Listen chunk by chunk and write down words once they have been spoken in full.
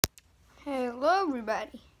Hello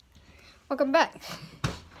everybody, welcome back.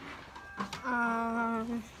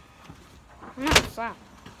 I'm outside.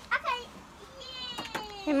 Okay. Yay.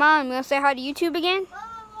 Hey Mom, you wanna say hi to YouTube again?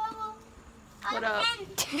 What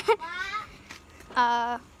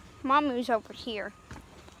up? Mommy's over here.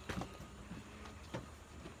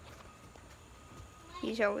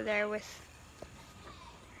 He's over there with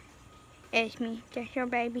Esme, that's your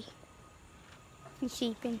baby. He's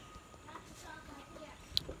sleeping.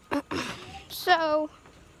 So,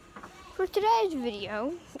 for today's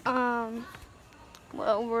video,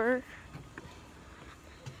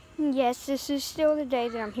 yes, this is still the day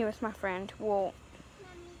that I'm here with my friend. Well,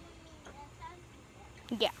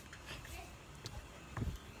 yeah.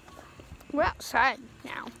 We're outside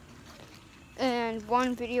now. And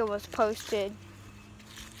one video was posted,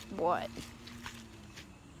 what?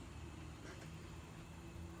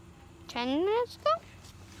 10 minutes ago?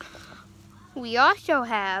 We also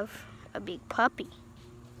have a big puppy.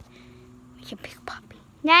 It's a big puppy.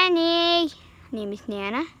 Nanny! Her name is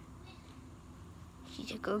Nana.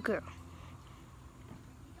 She's a good girl.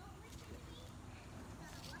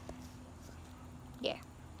 Yeah.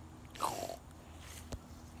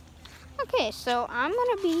 Okay, so I'm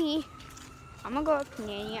gonna go up to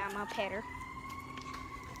Nanny. I'm gonna pet her.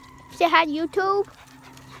 Say hi to YouTube.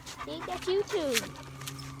 See, that's YouTube.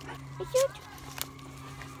 It's YouTube.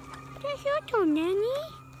 That's YouTube, Nanny.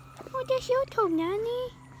 Oh, that's YouTube,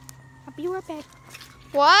 Nanny. I'll be right back.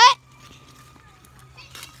 What?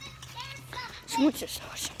 Someone just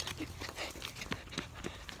saw something.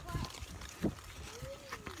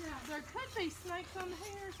 Yeah, there could be snakes on the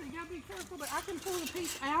hair, so you gotta be careful, but I can pull the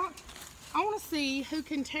piece out. I want to see who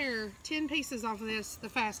can tear 10 pieces off of this the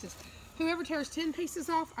fastest. Whoever tears 10 pieces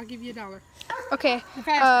off, I'll give you $1. Okay, The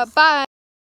fastest. bye.